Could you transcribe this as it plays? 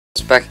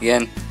back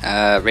again.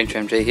 Ranger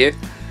MJ here.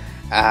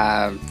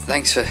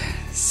 Thanks for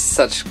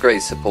such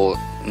great support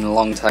in a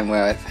long time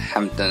where I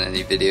haven't done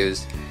any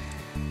videos.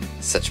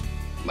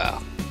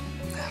 Well,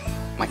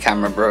 my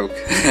camera broke.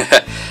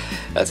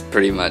 That's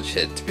pretty much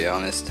it, to be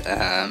honest.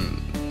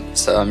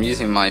 So I'm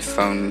using my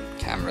phone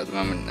camera at the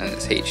moment, and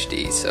it's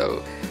HD,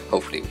 so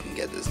hopefully we can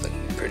get this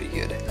looking pretty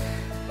good.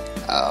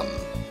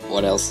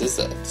 What else is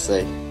there to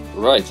say?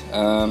 Right,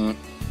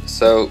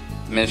 so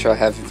the miniature I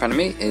have in front of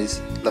me is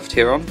Lugft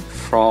Huron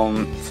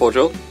from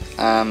Forge.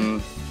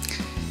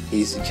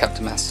 He's the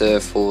Captain Master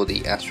for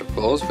the Astral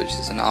Claws, which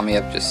is an army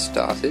I've just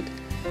started.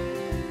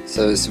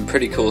 So there's some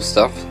pretty cool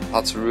stuff,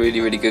 lots of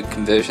really good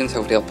conversions.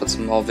 Hopefully I'll put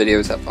some more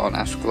videos up on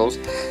Astral Claws.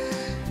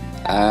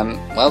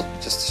 Well,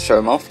 just to show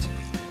them off,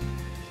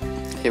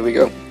 here we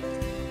go.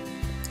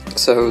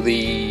 So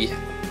the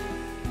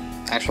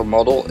actual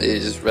model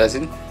is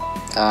resin.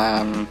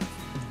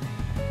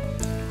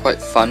 Quite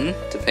fun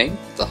to paint.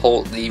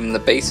 Even the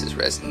base is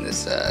resin,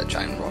 this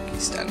giant rock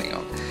he's standing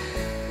on.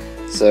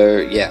 So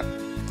yeah,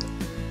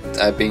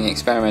 I've been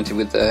experimenting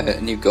with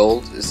new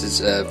gold. This is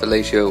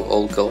Vallejo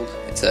Old Gold.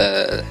 It's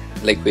a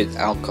liquid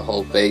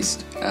alcohol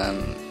based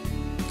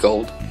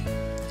gold.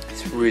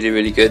 It's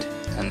really good,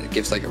 and it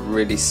gives like a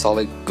really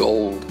solid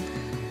gold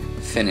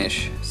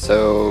finish.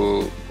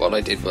 So what I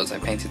did was I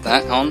painted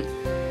that on,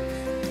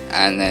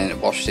 and then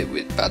washed it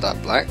with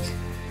Badab Black,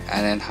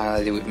 and then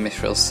highlighted with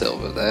Mithril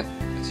Silver there,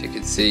 as you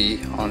can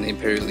see on the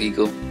Imperial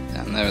Eagle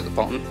down there at the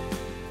bottom.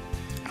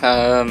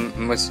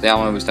 Most of the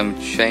armor was done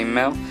with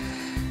chainmail,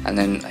 and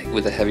then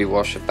with a heavy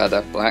wash of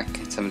Badab Black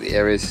in some of the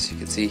areas, as you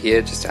can see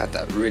here, just to add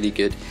that really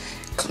good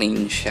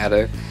clean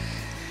shadow.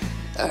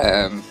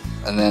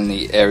 And then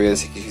the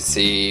areas you can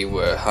see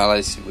were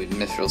highlighted with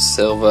Mithril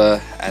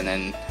Silver, and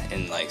then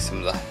in like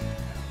some of the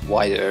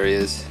wider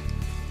areas,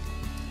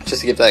 just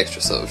to give that extra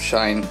sort of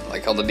shine,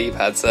 like on the knee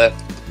pads there.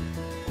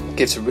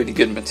 Gives a really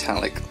good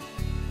metallic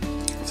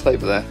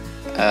flavour there.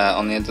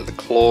 On the end of the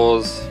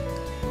claws,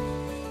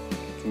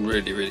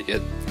 really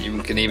good. You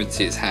can even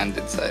see his hand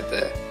inside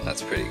there.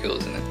 That's pretty cool,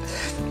 isn't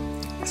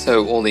it?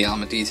 So all the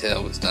armour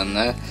detail was done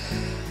there.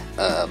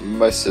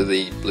 Most of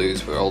the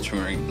blues were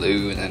ultramarine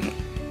blue, and then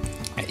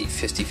a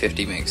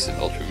 50-50 mix of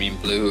ultramarine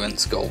blue and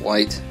skull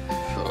white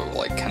for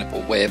like kind of a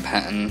wear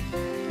pattern,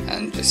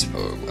 and just for,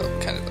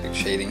 well, kind of like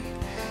shading,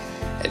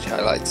 edge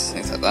highlights,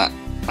 things like that.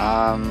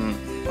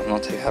 I'm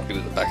not too happy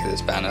with the back of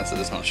this banner, so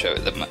does not show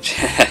it that much.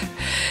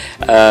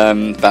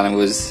 The banner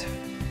was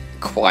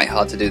quite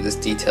hard to do this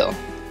detail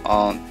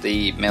on.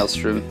 The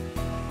maelstrom,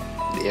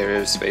 the area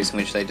of space in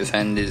which they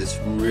defend, is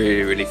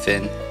really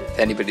thin. If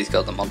anybody's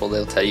got the model,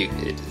 they'll tell you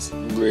it is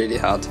really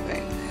hard to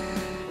paint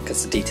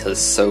because the detail is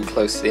so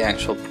close to the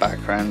actual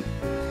background.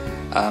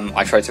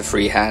 I tried to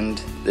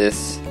freehand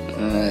this,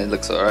 it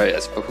looks alright, I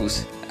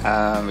suppose.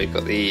 We've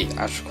got the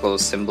Astral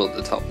Claws symbol at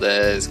the top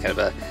there. It's kind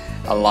of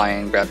a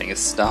lion grabbing a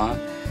star.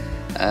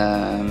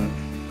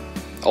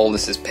 All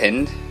this is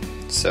pinned,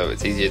 so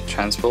it's easier to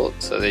transport.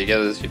 So there you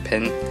go, there's your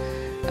pin,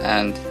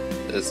 and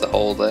there's the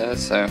hole there.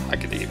 So I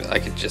could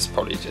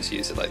probably just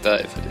use it like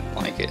that if I didn't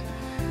like it.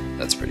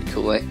 That's pretty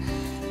cool, eh?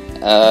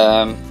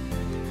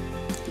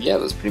 Yeah,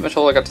 that's pretty much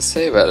all I got to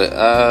say about it.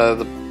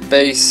 The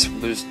base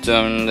was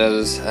done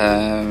as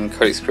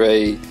Codex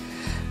Grey,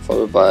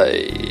 followed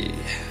by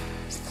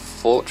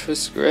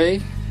Fortress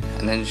Grey,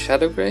 and then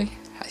Shadow Grey,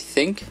 I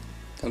think.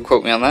 Don't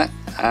quote me on that.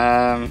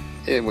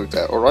 It worked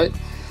out alright.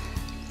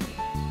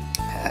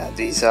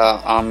 These are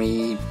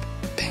Army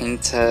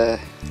Painter,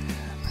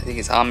 I think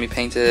it's Army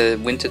Painter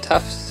Winter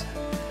Tufts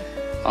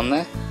on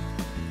there.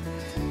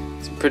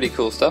 Some pretty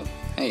cool stuff.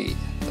 Hey,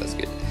 that's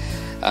good.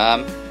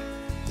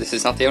 This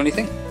is not the only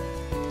thing.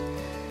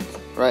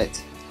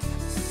 Right.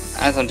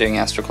 As I'm doing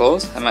Astral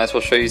Claws, I might as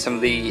well show you some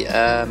of the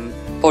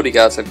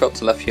bodyguards I've got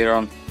to Lugft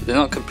Huron. They're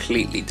not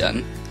completely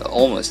done, they're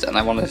almost done.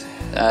 I want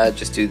to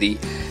just do the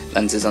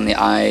lenses on the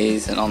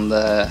eyes and on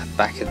the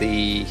back of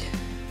the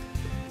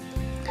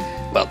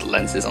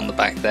lenses on the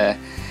back there.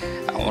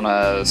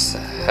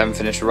 Haven't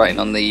finished writing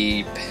on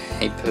the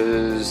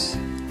papers,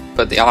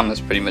 but the armor's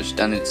pretty much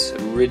done. It's a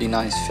really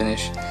nice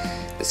finish,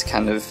 this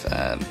kind of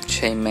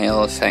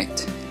chainmail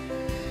effect,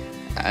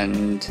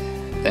 and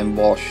then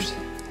washed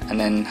and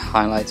then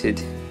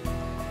highlighted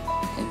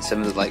in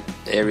some of the like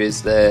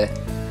areas there,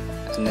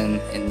 and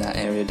then in that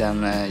area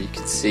down there you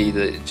can see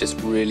that it just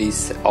really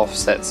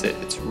offsets it.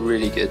 It's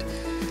really good.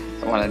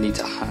 And when I need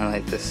to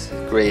highlight this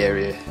grey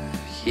area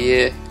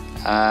here,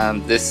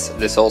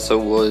 this also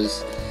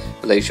was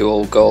Vallejo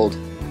Old Gold,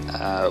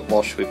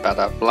 washed with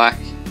Badab Black.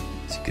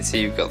 As you can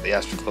see, you've got the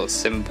Astral Claws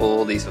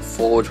symbol. These are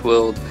Forge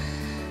World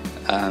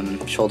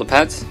shoulder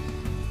pads.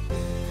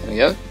 There we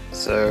go.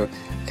 So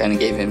kind of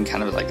gave him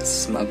kind of like a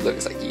smug look.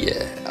 It's like,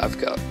 yeah, I've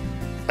got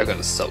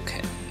to soak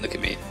him. Look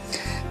at me.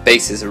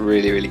 Bases are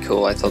really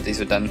cool. I thought these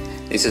were done.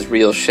 This is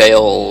real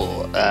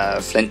shale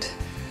flint.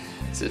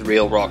 This is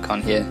real rock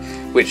on here,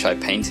 which I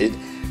painted.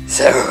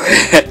 So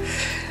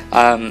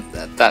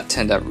that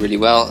turned out really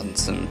well, and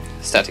some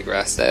static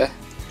grass there.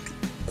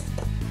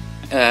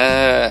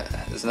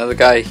 There's another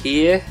guy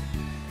here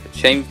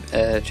chain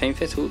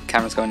fit. Ooh, the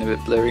camera's going a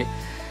bit blurry.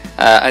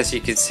 As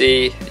you can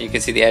see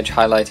the edge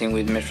highlighting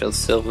with mithril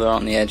silver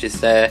on the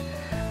edges there.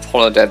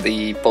 Followed out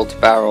the bolter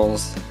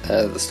barrels,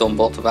 the stone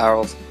bolter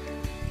barrels.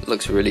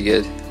 Looks really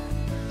good.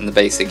 And the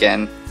base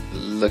again,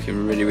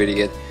 looking really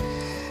good.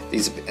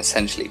 These are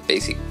essentially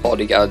basic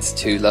bodyguards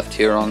to Lugft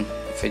Huron.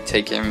 If we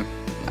take him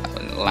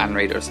Land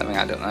Raider or something,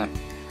 I don't know.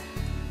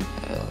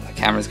 The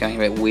camera's going a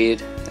bit weird.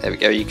 There we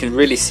go. You can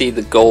really see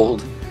the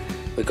gold.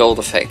 The gold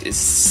effect is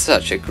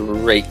such a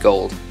great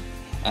gold.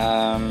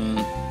 Yeah.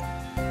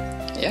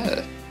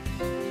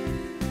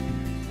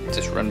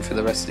 Just run through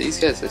the rest of these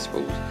guys, I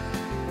suppose.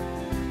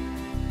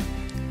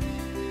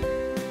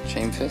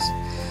 Chain fist.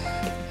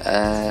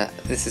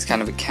 This is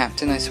kind of a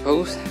captain, I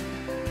suppose.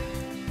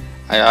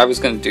 I was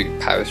going to do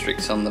power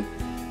streaks on the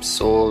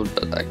sword,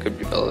 but I could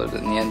be bothered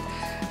in the end.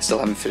 I still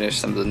haven't finished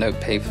some of the note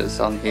papers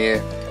on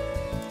here,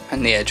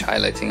 and the edge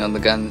highlighting on the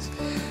guns,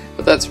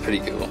 but that's pretty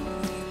cool.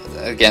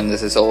 Again,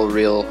 this is all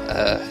real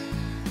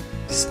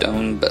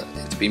stone, but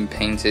it's been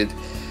painted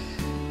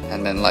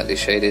and then lightly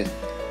shaded.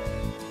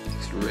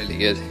 Looks really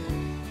good,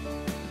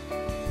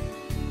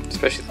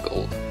 especially the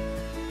gold.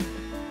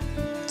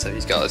 So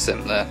he's got a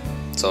similar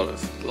sort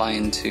of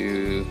line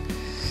to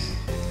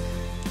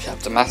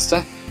Chapter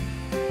Master.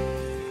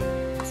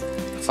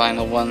 The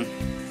final one.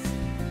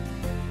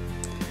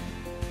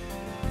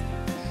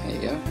 There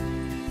you go.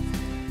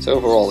 So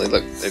overall, they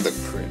look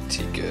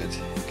pretty good.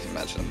 You can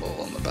imagine them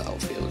all on the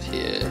battlefield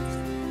here.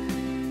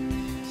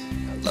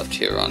 Lugft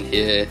Huron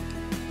here.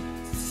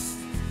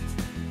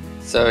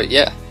 So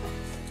yeah.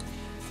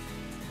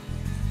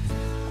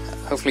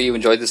 Hopefully you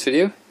enjoyed this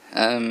video.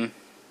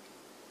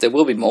 There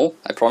will be more,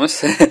 I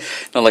promise.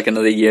 Not like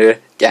another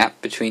year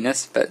gap between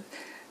us, but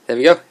there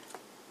we go.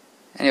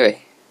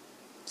 Anyway,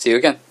 see you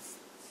again.